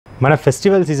మన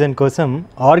festival season కోసం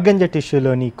organza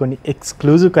టిష్యూలోని కొన్ని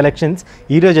ఎక్స్క్లూజివ్ కలెక్షన్స్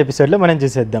ఈరోజు ఎపిసోడ్లో మనం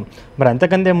చూసేద్దాం. మరి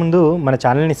అంతకంటే ముందు మన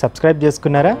ఛానల్ని సబ్స్క్రైబ్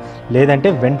చేసుకున్నారా?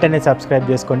 లేదంటే వెంటనే సబ్స్క్రైబ్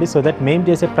చేసుకోండి, సో దట్ మేము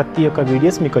చేసే ప్రతి ఒక్క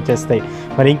వీడియోస్ మీకు వచ్చేస్తాయి.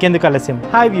 మరి ఇంకెందుకు ఆలస్యం,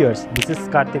 hi viewers, this is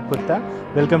Karthik Putta,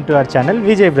 welcome to our channel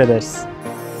Vijay brothers.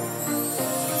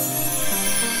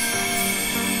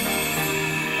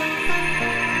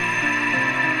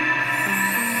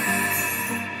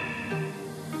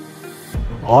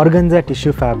 Organza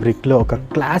tissue ఫ్యాబ్రిక్లో ఒక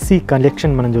క్లాసీ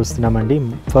కలెక్షన్ మనం చూస్తున్నామండి.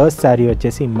 ఫస్ట్ శారీ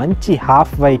వచ్చేసి మంచి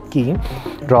half వైట్కి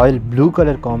royal blue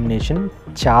colour combination,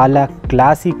 చాలా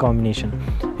క్లాసీ కాంబినేషన్.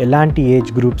 ఎలాంటి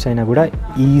ఏజ్ గ్రూప్స్ అయినా కూడా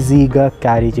ఈజీగా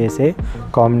క్యారీ చేసే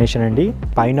కాంబినేషన్ అండి.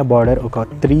 పైన బార్డర్ ఒక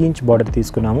 3 ఇంచ్ బార్డర్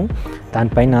తీసుకున్నాము,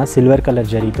 దానిపైన సిల్వర్ కలర్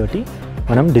జరీతోటి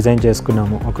మనం డిజైన్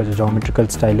చేసుకున్నాము. ఒక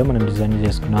జామెట్రికల్ స్టైల్లో మనం డిజైన్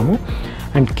చేసుకున్నాము.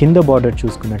 అండ్ కింద బార్డర్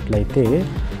చూసుకున్నట్లయితే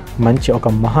మంచి ఒక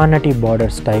మహానటి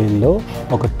బార్డర్ స్టైల్లో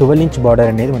ఒక 12 ఇంచ్ బార్డర్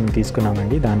అనేది మనం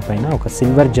తీసుకున్నామండి. దానిపైన ఒక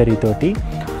silver జరీతోటి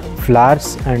flowers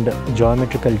and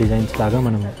geometrical designs లాగా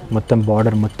మనం మొత్తం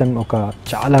బార్డర్ మొత్తం ఒక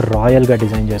చాలా రాయల్గా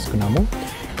డిజైన్ చేసుకున్నాము.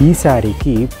 ఈ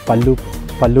శారీకి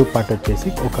పళ్ళు పార్ట్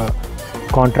వచ్చేసి ఒక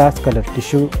కాంట్రాస్ట్ కలర్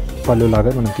టిష్యూ పళ్ళు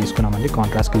లాగా మనం తీసుకున్నామండి.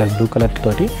 కాంట్రాస్ట్ కలర్ బ్లూ కలర్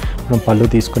తోటి మనం పళ్ళు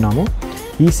తీసుకున్నాము.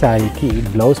 ఈ శారీకి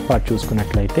బ్లౌజ్ పార్ట్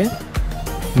చూసుకున్నట్లయితే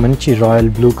మంచి రాయల్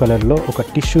బ్లూ కలర్లో ఒక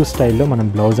టిష్యూ స్టైల్లో మనం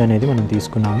బ్లౌజ్ అనేది మనం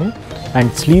తీసుకున్నాము.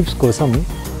 అండ్ స్లీవ్స్ కోసం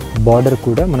బార్డర్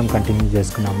కూడా మనం కంటిన్యూ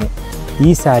చేసుకున్నాము. ఈ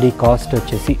శారీ కాస్ట్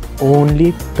వచ్చేసి ఓన్లీ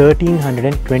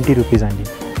 1320 రూపీస్ అండి.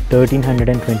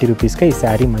 1320 రూపీస్కే ఈ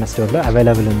శారీ మన స్టోర్లో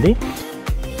అవైలబుల్ ఉంది.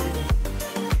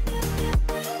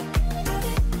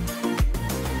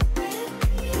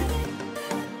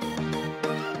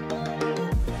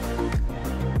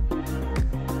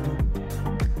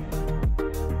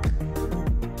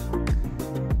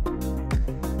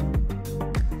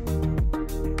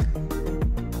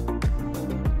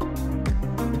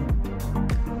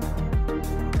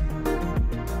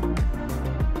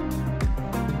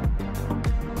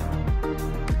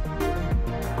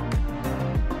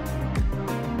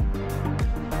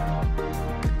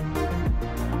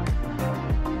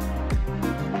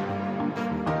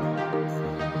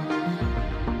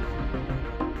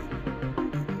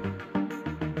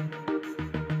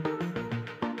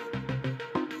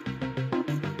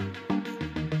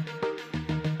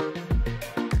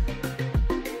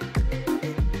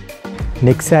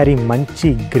 నెక్స్ట్ శారీ మంచి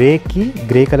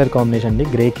గ్రే కలర్ కాంబినేషన్ అండి.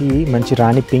 గ్రేకి మంచి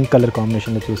రాణి పింక్ కలర్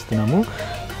కాంబినేషన్లో చూస్తున్నాము.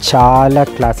 చాలా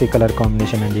క్లాసీ కలర్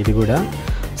కాంబినేషన్ అండి. ఇది కూడా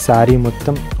శారీ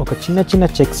మొత్తం ఒక చిన్న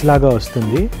చెక్స్ లాగా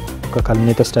వస్తుంది, ఒక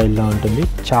కల్నేత స్టైల్లో ఉంటుంది,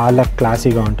 చాలా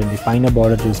క్లాసీగా ఉంటుంది. పైన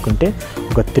బార్డర్ చూసుకుంటే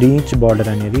ఒక 3 ఇంచ్ బార్డర్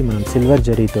అనేది మనం సిల్వర్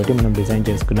జరీతోటి మనం డిజైన్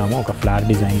చేసుకున్నాము, ఒక ఫ్లవర్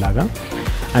డిజైన్ లాగా.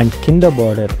 అండ్ కింద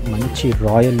బార్డర్ మంచి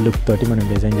రాయల్ లుక్ తోటి మనం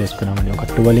డిజైన్ చేసుకున్నామండి. ఒక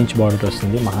 12 ఇంచ్ బార్డర్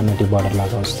వస్తుంది, మహానటి బార్డర్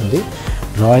లాగా వస్తుంది.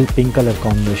 రాయల్ పింక్ కలర్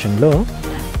కాంబినేషన్లో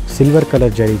సిల్వర్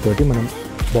కలర్ జరీతోటి మనం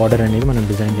బార్డర్ అనేది మనం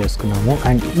డిజైన్ చేసుకున్నాము.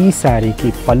 అండ్ ఈ శారీకి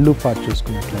పళ్ళు పార్ట్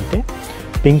చూసుకున్నట్లయితే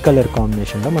పింక్ కలర్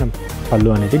కాంబినేషన్లో మనం పళ్ళు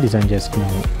అనేది డిజైన్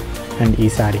చేసుకున్నాము. అండ్ ఈ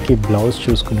శారీకి బ్లౌజ్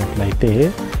చూసుకున్నట్లయితే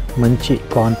మంచి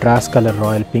contrast colour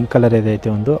royal pink colour ఏదైతే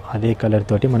ఉందో అదే కలర్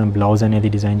తోటి మనం బ్లౌజ్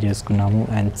అనేది డిజైన్ చేసుకున్నాము.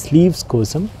 అండ్ స్లీవ్స్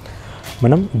కోసం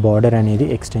మనం బార్డర్ అనేది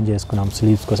ఎక్స్టెండ్ చేసుకున్నాం.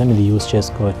 స్లీవ్స్ కోసం ఇది యూస్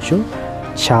చేసుకోవచ్చు.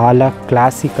 చాలా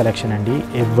క్లాసీ కలెక్షన్ అండి.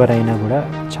 ఎవరైనా కూడా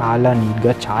చాలా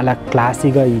నీట్గా చాలా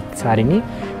క్లాసీగా ఈ శారీని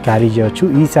క్యారీ చేయవచ్చు.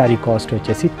 ఈ శారీ కాస్ట్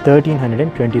వచ్చేసి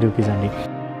 1320 రూపీస్ అండి.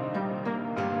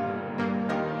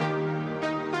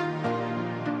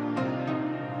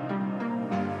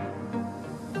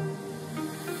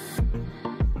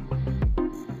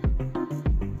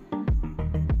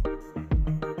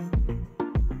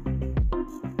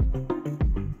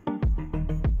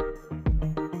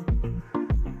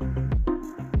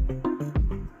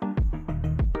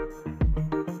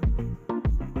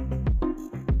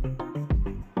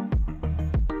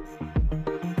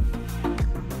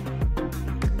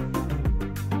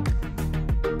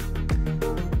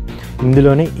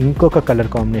 ఇందులోనే ఇంకొక కలర్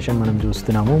కాంబినేషన్ మనం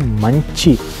చూస్తున్నాము.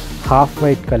 మంచి హాఫ్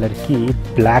వైట్ కలర్కి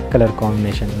బ్లాక్ కలర్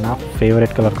కాంబినేషన్, నా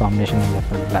ఫేవరెట్ కలర్ కాంబినేషన్ అని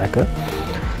చెప్పాను. బ్లాక్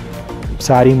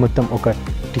శారీ మొత్తం ఒక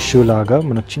టిష్యూ లాగా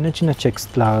మనకు చిన్న చెక్స్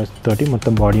తోటి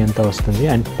మొత్తం బాడీ అంతా వస్తుంది.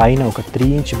 అండ్ పైన ఒక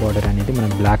 3 ఇంచ్ బార్డర్ అనేది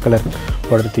మనం బ్లాక్ కలర్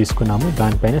బార్డర్ తీసుకున్నాము.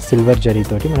 దానిపైన సిల్వర్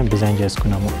జరీతోటి మనం డిజైన్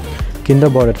చేసుకున్నాము. కింద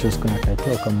బార్డర్ చూసుకున్నట్లయితే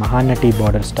ఒక మహానటి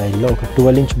బార్డర్ స్టైల్లో ఒక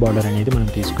 12 ఇంచ్ బార్డర్ అనేది మనం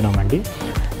తీసుకున్నామండి.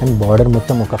 అండ్ బార్డర్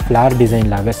మొత్తం ఒక ఫ్లవర్ డిజైన్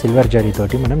లాగా సిల్వర్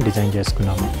జరీతోటి మనం డిజైన్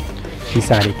చేసుకున్నాము. ఈ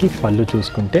శారీకి పళ్ళు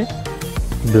చూసుకుంటే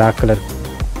బ్లాక్ కలర్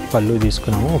పళ్ళు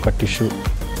తీసుకున్నాము, ఒక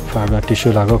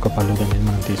టిష్యూ లాగా ఒక పళ్ళు అనేది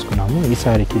మనం తీసుకున్నాము. ఈ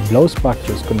శారీకి బ్లౌజ్ పార్ట్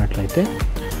చూసుకున్నట్లయితే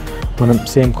మనం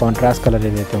సేమ్ కాంట్రాస్ట్ కలర్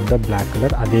ఏదైతే ఉందో బ్లాక్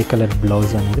కలర్ అదే కలర్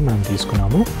బ్లౌజ్ అనేది మనం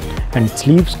తీసుకున్నాము. అండ్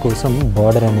స్లీవ్స్ కోసం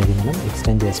బార్డర్ అనేది మనం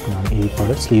ఎక్స్టెండ్ చేసుకున్నాము. ఈ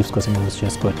బార్డర్ స్లీవ్స్ కోసం యూజ్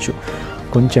చేసుకోవచ్చు.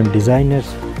 కొంచెం డిజైనర్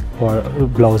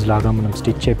బ్లౌజ్ లాగా మనం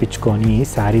స్టిచ్ చేయించుకొని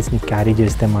శారీస్ని క్యారీ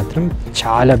చేస్తే మాత్రం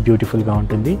చాలా బ్యూటిఫుల్గా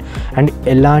ఉంటుంది. అండ్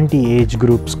ఎలాంటి ఏజ్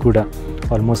గ్రూప్స్ కూడా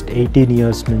ఆల్మోస్ట్ 18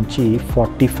 ఇయర్స్ నుంచి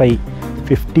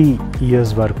 45-50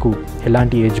 ఇయర్స్ వరకు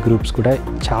ఎలాంటి ఏజ్ గ్రూప్స్ కూడా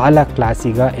చాలా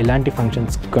క్లాసీగా ఎలాంటి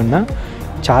ఫంక్షన్స్ కన్నా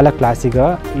చాలా క్లాసీగా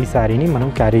ఈ శారీని మనం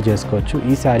క్యారీ చేసుకోవచ్చు.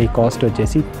 ఈ శారీ కాస్ట్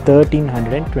వచ్చేసి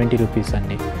 1320 రూపీస్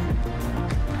అండి.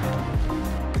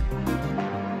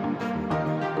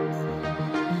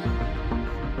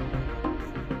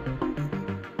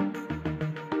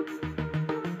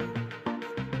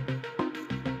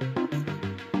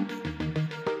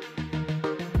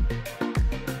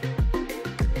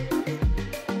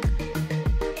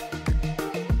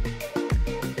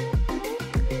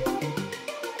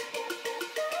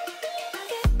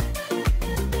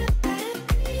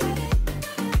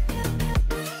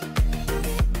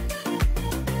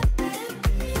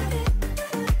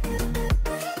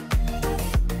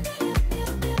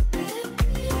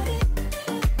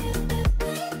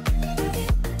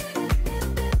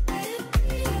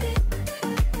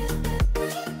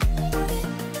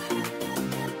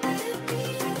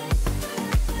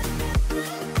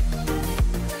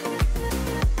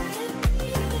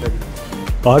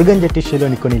 ఆర్గంజా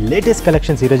టిష్యూలోని కొన్ని లేటెస్ట్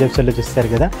కలెక్షన్స్ ఈరోజు ఎపిసోడ్లో చూస్తారు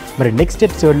కదా. మరి నెక్స్ట్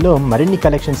ఎపిసోడ్లో మరిన్ని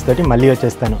కలెక్షన్స్ తోటి మళ్ళీ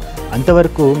వచ్చేస్తాను.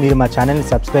 అంతవరకు మీరు మా ఛానల్ని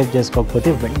సబ్స్క్రైబ్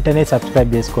చేసుకోకపోతే వెంటనే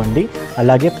సబ్స్క్రైబ్ చేసుకోండి.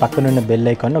 అలాగే పక్కనున్న బెల్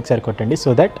ఐకాన్ ఒకసారి కొట్టండి,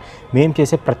 సో దట్ మేము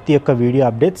చేసే ప్రతి ఒక్క వీడియో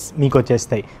అప్డేట్స్ మీకు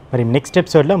వచ్చేస్తాయి. మరి నెక్స్ట్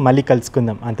ఎపిసోడ్లో మళ్ళీ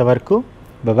కలుసుకుందాం. అంతవరకు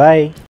బాయ్.